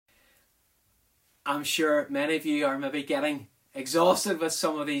I'm sure many of you are maybe getting exhausted with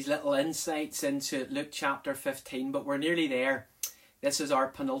some of these little insights into Luke chapter 15, but we're nearly there. This is our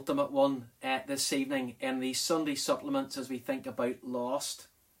penultimate one this evening in the Sunday supplements as we think about Lost.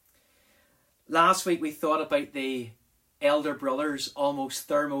 Last week we thought about the elder brother's almost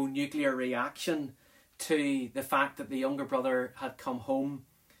thermonuclear reaction to the fact that the younger brother had come home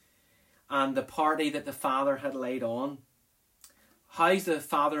and the party that the father had laid on. How's the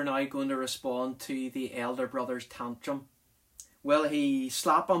father now going to respond to the elder brother's tantrum? Will he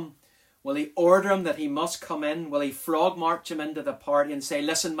slap him? Will he order him that he must come in? Will he frog march him into the party and say,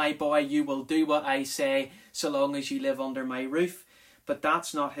 "Listen, my boy, you will do what I say so long as you live under my roof"? But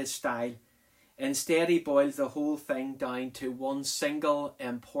that's not his style. Instead, he boils the whole thing down to one single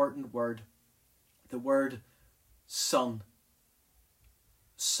important word. The word son.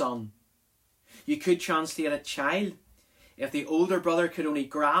 Son. You could translate it child. If the older brother could only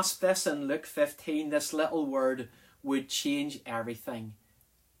grasp this in Luke 15, this little word would change everything.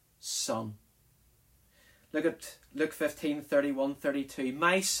 Son. Look at Luke 15, 31, 32.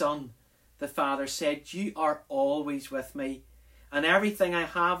 "My son," the father said, "you are always with me, and everything I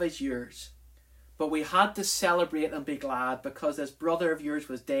have is yours. But we had to celebrate and be glad because this brother of yours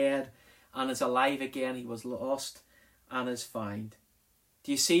was dead and is alive again. He was lost and is found."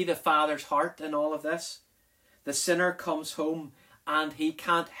 Do you see the father's heart in all of this? The sinner comes home and he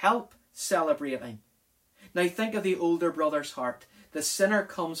can't help celebrating. Now think of the older brother's heart. The sinner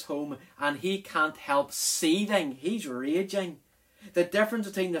comes home and he can't help seething. He's raging. The difference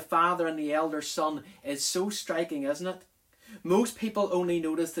between the father and the elder son is so striking, isn't it? Most people only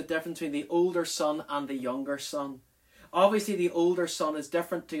notice the difference between the older son and the younger son. Obviously the older son is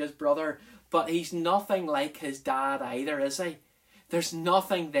different to his brother, but he's nothing like his dad either, is he? There's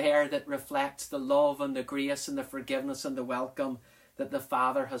nothing there that reflects the love and the grace and the forgiveness and the welcome that the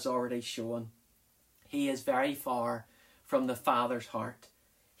father has already shown. He is very far from the father's heart.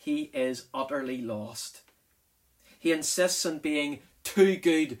 He is utterly lost. He insists on being too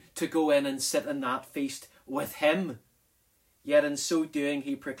good to go in and sit in that feast with him. Yet in so doing,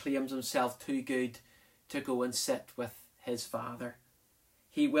 he proclaims himself too good to go and sit with his father.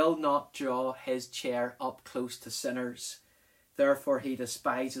 He will not draw his chair up close to sinners. Therefore, he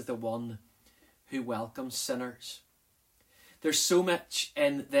despises the one who welcomes sinners. There's so much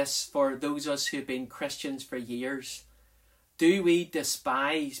in this for those of us who've been Christians for years. Do we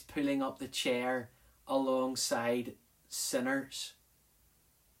despise pulling up the chair alongside sinners?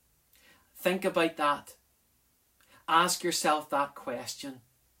 Think about that. Ask yourself that question.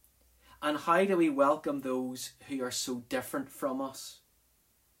 And how do we welcome those who are so different from us?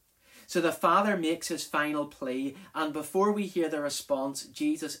 So the father makes his final plea, and before we hear the response,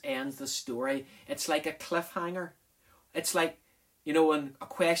 Jesus ends the story. It's like a cliffhanger. It's like, in A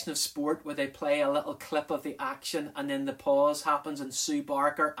Question of Sport where they play a little clip of the action and then the pause happens and Sue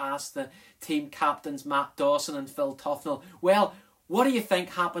Barker asks the team captains Matt Dawson and Phil Tufnell, "Well, what do you think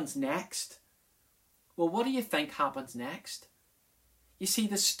happens next?" Well, what do you think happens next? You see,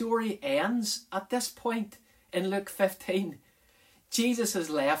 the story ends at this point in Luke 15. Jesus has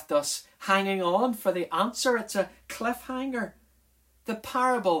left us hanging on for the answer. It's a cliffhanger. The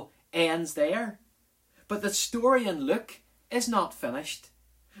parable ends there. But the story in Luke is not finished.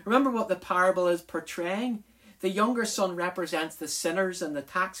 Remember what the parable is portraying? The younger son represents the sinners and the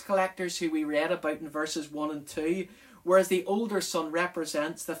tax collectors who we read about in verses 1 and 2, whereas the older son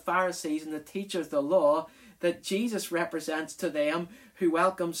represents the Pharisees and the teachers of the law that Jesus represents to them, who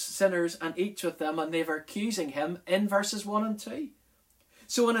welcomes sinners and eats with them, and they're accusing him in verses 1 and 2.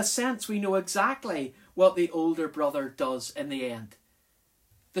 So in a sense, we know exactly what the older brother does in the end.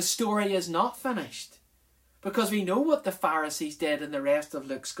 The story is not finished, because we know what the Pharisees did in the rest of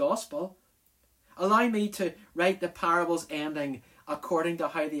Luke's Gospel. Allow me to write the parable's ending according to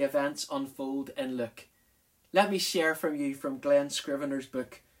how the events unfold in Luke. Let me share from you from Glenn Scrivener's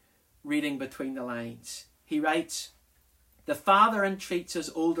book, Reading Between the Lines. He writes, "The father entreats his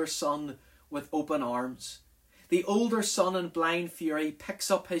older son with open arms. The older son in blind fury picks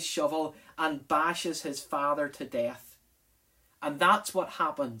up his shovel and bashes his father to death." And that's what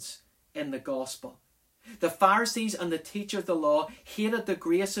happens in the gospel. The Pharisees and the teachers of the law hated the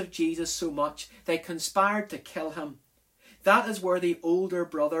grace of Jesus so much they conspired to kill him. That is where the older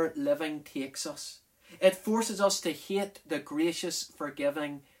brother living takes us. It forces us to hate the gracious,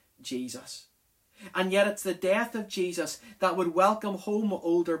 forgiving Jesus. And yet it's the death of Jesus that would welcome home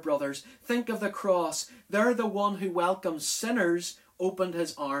older brothers. Think of the cross. There the one who welcomes sinners opened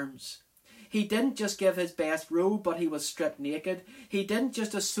his arms. He didn't just give his best robe, but he was stripped naked. He didn't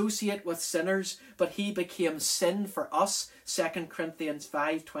just associate with sinners, but he became sin for us, 2 Corinthians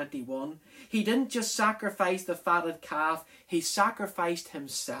 5:21. He didn't just sacrifice the fatted calf, he sacrificed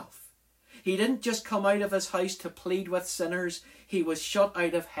himself. He didn't just come out of his house to plead with sinners, he was shut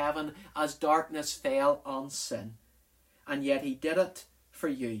out of heaven as darkness fell on sin. And yet he did it for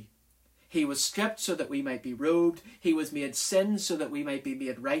you. He was stripped so that we might be robed. He was made sin so that we might be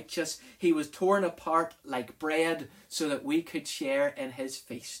made righteous. He was torn apart like bread so that we could share in his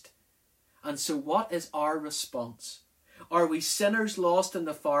feast. And so what is our response? Are we sinners lost in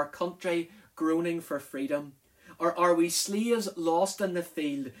the far country, groaning for freedom? Or are we slaves lost in the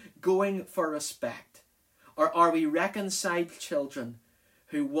field, going for respect? Or are we reconciled children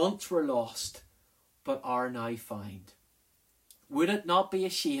who once were lost, but are now found? Would it not be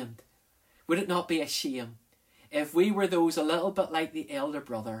ashamed? Would it not be a shame if we were those a little bit like the elder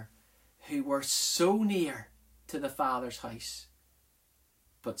brother who were so near to the Father's house,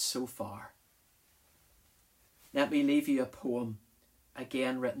 but so far? Let me leave you a poem,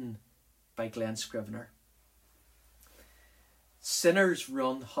 again written by Glen Scrivener. Sinners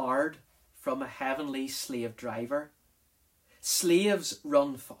run hard from a heavenly slave driver. Slaves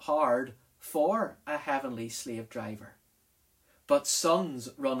run hard for a heavenly slave driver. But sons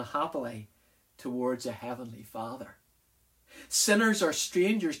run happily towards a heavenly Father. Sinners are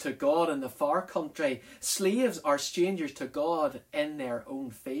strangers to God in the far country. Slaves are strangers to God in their own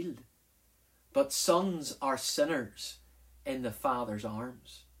field. But sons are sinners in the Father's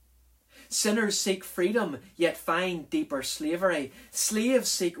arms. Sinners seek freedom, yet find deeper slavery. Slaves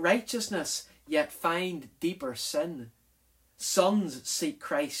seek righteousness, yet find deeper sin. Sons seek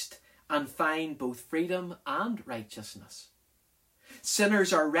Christ and find both freedom and righteousness.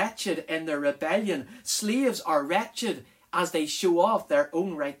 Sinners are wretched in their rebellion. Slaves are wretched as they show off their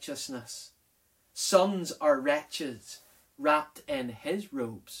own righteousness. Sons are wretched, wrapped in his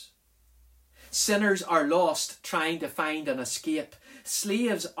robes. Sinners are lost, trying to find an escape.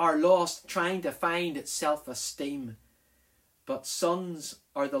 Slaves are lost, trying to find self-esteem. But sons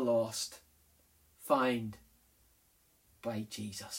are the lost, found by Jesus.